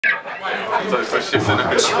Coś się chce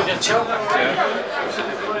nagrać.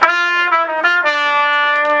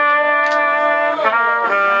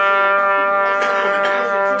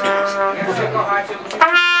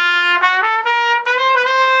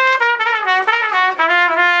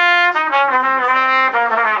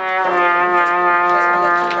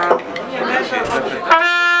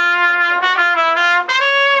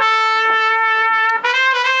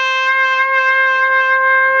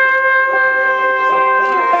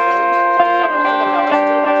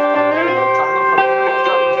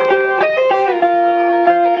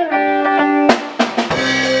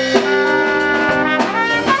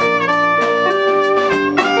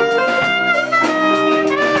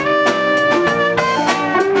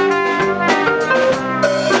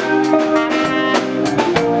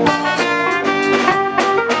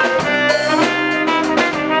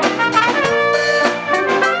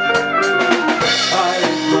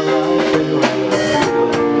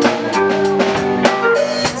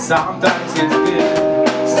 Sometimes it's good,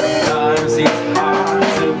 sometimes it's hard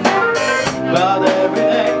to find, but every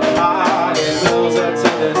day I get closer to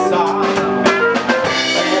the sun.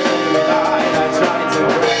 And every night I try to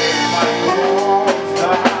break my walls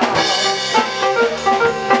down.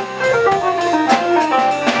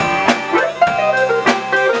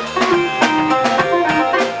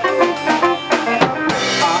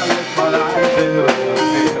 I live my life the way I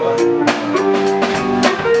feel.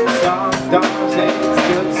 Sometimes it's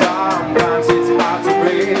good, sometimes it's hard to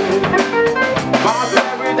breathe, but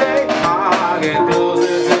every day I get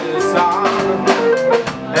closer to the sun,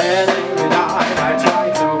 and every night I try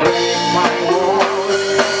to break my walls.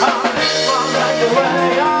 I live my life the way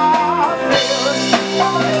I feel.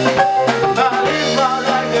 I live my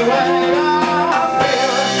life the way I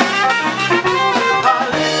feel. I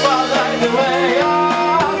live my life the way I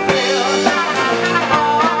feel.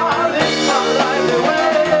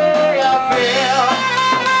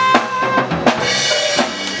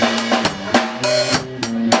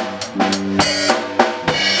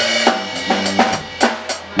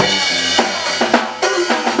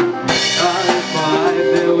 I live my life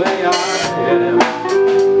the way I feel.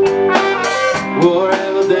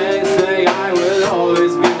 Whatever they say, I will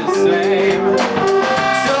always be the same.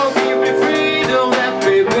 So give me freedom, let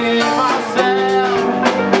me be myself.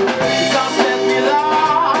 Just let me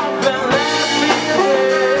love and let me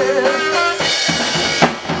live.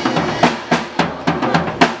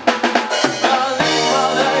 I live my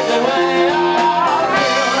life the way I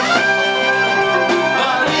feel.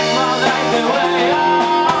 I live my life the way I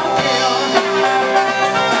feel.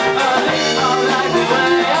 I live my life the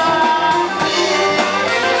way I feel.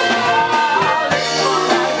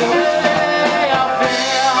 The way I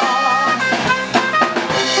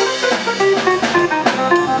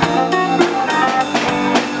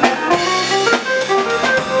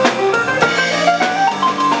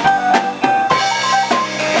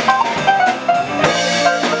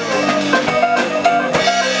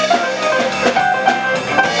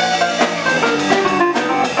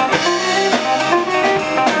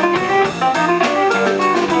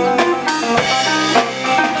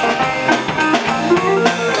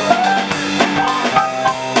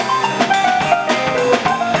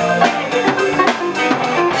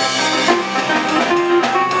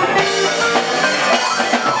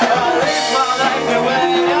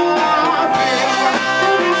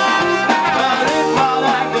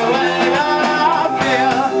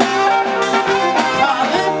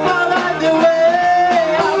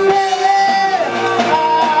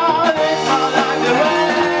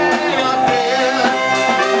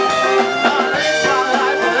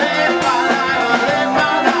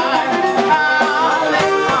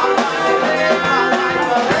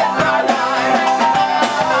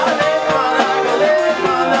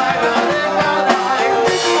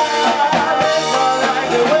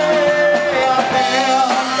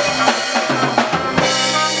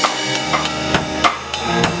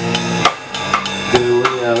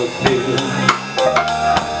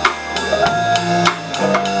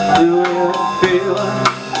feel.